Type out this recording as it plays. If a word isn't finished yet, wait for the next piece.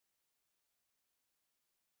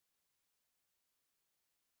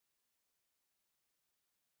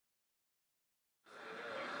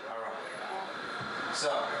So,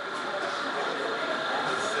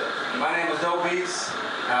 my name is DOPBEATS.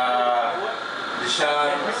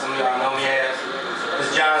 Deshaun, some of y'all know me as. This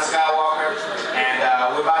is John Skywalker, and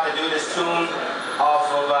we're about to do this tune off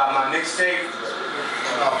of my mixtape,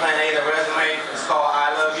 Plan A, the Resume. It's called I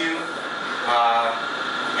Love You.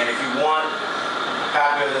 And if you want a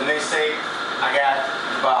copy of the mixtape, I got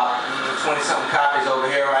about 20-something copies over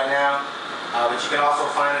here right now. But you can also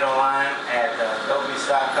find it online at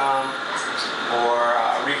DOPBEATS.com or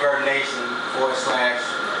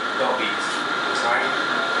ReverbNation/DOPBEATS. Alright?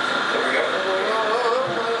 Here we go.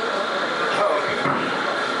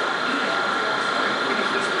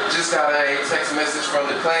 Just got a text message from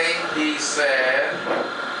the Clay. He said,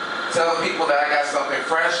 tell people that I got something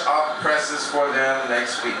fresh off presses for them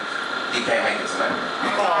next week. He can't make it tonight.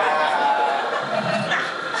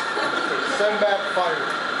 Send back fire.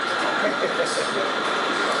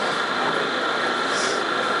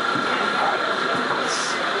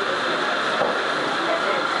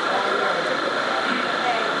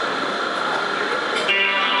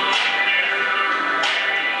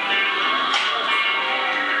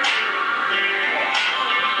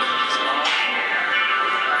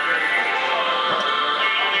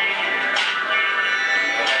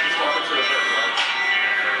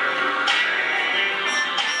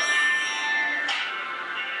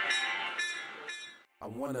 I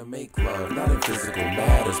wanna make love, not in physical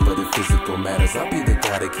matters, but in physical matters. I'll be the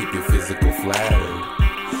guy to keep your physical flattered.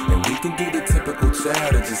 And we can do the typical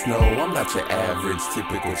chatter, just know I'm not your average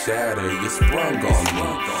typical chatter. You're sprung on me,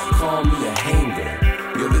 call me a hanger.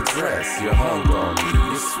 You're the dress, you're hung on me,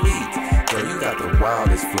 you're sweet. Girl, you got the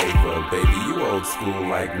wildest flavor, baby. You old school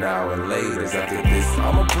like now and later. After this,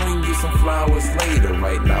 I'ma bring you some flowers later.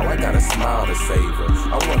 Right now, I got a smile to savor.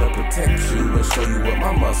 I wanna protect you and show you what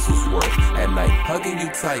my muscles worth. At night, hugging you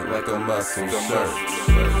tight like a muscle shirt.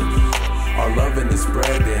 Our loving is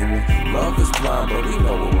spreading. Love is blind, but we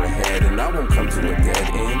know where we're heading. I won't come to a dead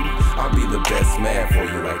end. I'll be the best man for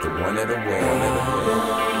you, like the one at a wedding.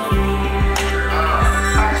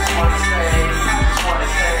 I just wanna say,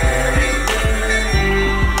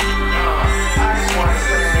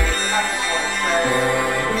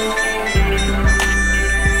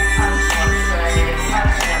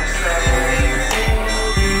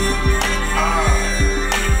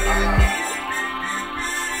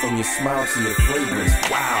 From your smile to your fragrance,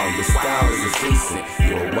 wow, your style is adjacent.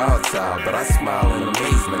 You're a wild child, but I smile in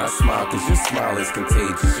amazement. I smile cause your smile is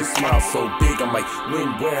contagious. Your smile so big, I'm like,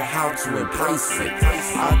 when, where, how to embrace it.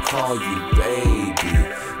 I call you baby,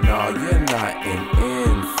 no, you're not an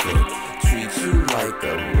infant. Treat you like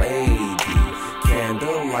a lady.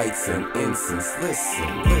 Candle lights and incense, listen.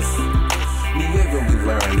 We live and we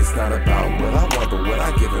learn, it's not about what I want, but what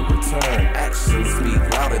I give in return. Actions speak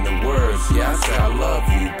louder than words. Yeah, I say I love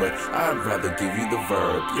you, but I'd rather give you the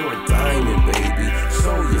verb. You're a diamond, baby,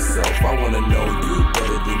 show yourself. I wanna know you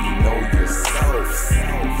better than you know yourself.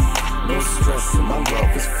 No stress and my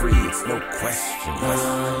love is free, it's no question.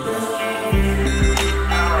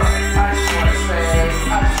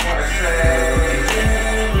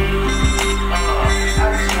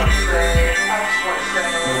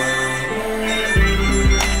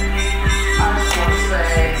 I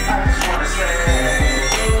just wanna say,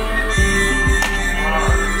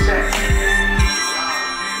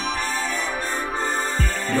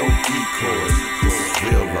 no decoys, this is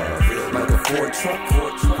real love. Like a Ford truck,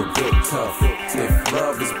 we're built tough. If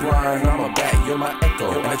love is blind, I'm a bat, you're my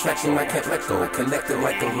echo. An attraction I can't let go, connected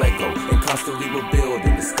like a Lego. And constantly we're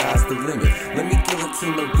building, the sky's the limit. Let me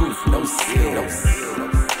guillotine the roof, no seal.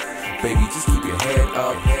 Baby, just keep your head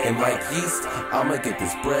up. And like yeast, I'ma get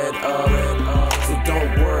this bread up. So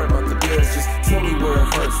don't worry about the bills, just tell me where it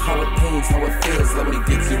hurts, how it pains, how it feels. Let me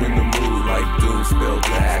get you in the mood like doom spelled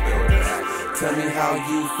backwards. Tell me how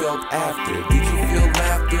you felt after. Did you feel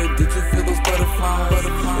laughter? Did